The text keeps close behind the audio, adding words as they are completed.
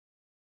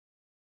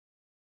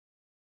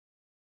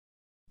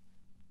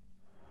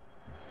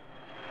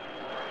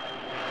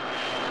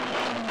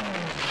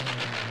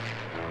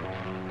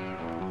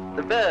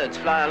birds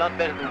fly a lot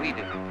better than we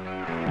do.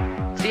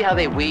 See how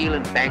they wheel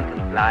and bank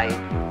and glide?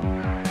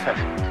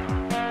 Perfect.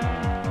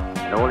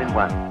 And all in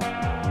one.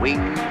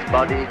 Wings,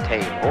 body,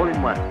 tail, all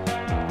in one.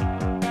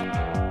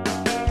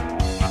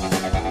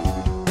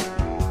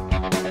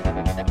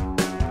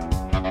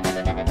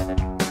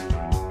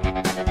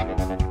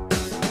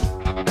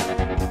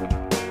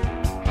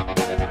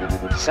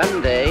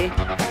 Someday,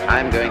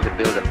 I'm going to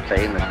build a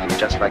plane that will be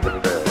just like a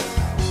bird.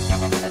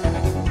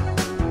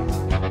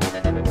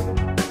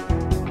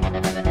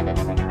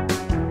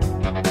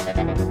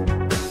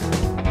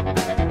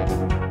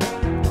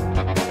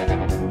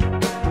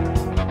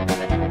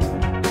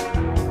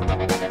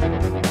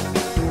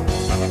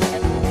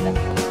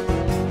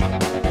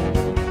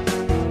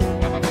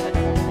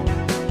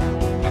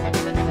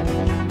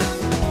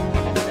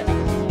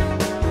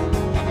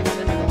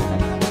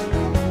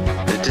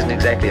 It isn't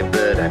exactly a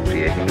bird I'm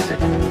creating, is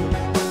it? At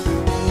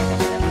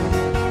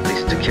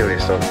least it's a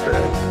curious sort of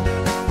bird.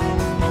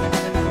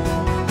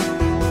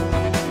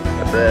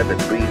 A bird that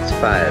breathes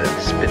fire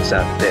and spits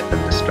out death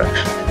and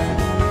destruction.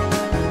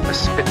 A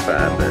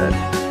Spitfire bird.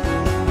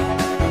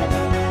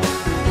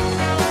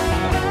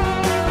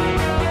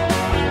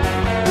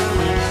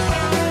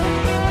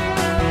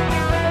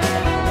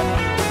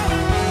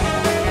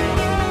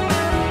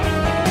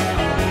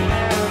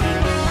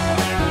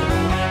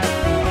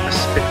 A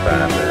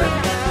Spitfire bird.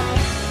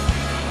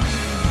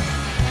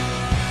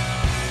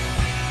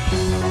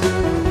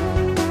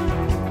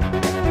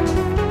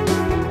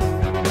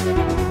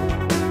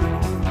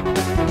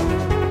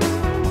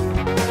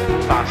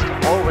 Faster,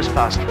 always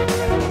faster.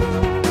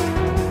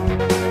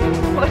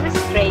 What a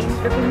strange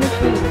looking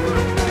machine.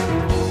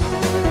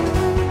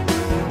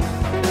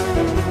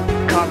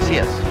 Can't see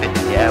us fit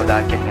in the air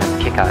without getting a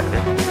kick out of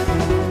it.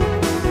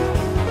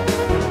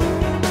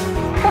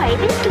 Why, it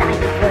is like a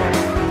bird.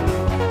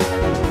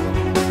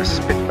 A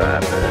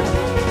Spitfire bird.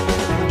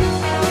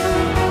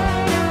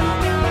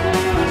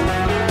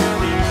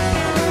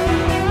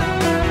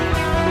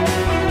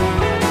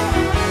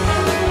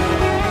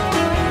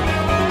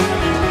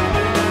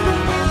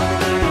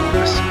 A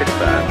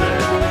Spitfire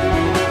bird.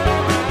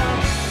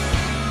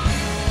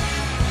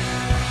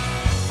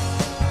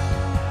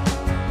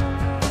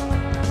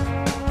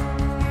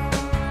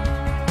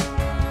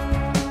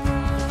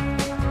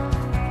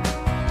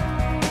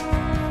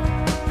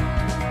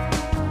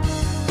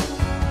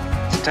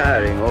 It's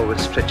tiring,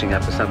 always stretching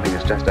up for something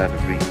that's just out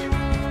of reach.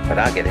 But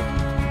I'll get it.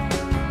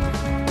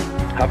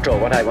 After all,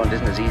 what I want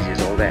isn't as easy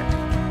as all that.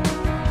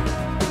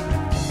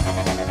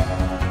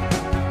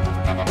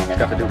 It's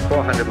got to do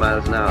 400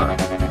 miles an hour,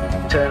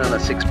 turn on a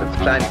sixpence,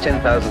 climb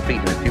 10,000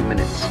 feet in a few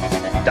minutes,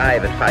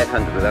 dive at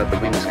 500 without the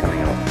wings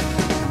coming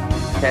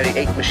off, carry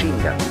 8 machine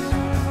guns.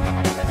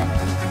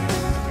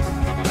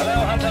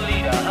 Hello, Hunter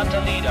Leader,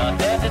 Hunter Leader.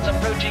 Bandits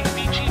approaching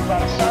Beachy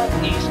from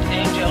southeast,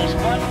 Angels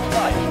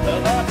 1-5,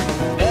 over.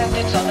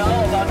 Bandits are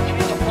now about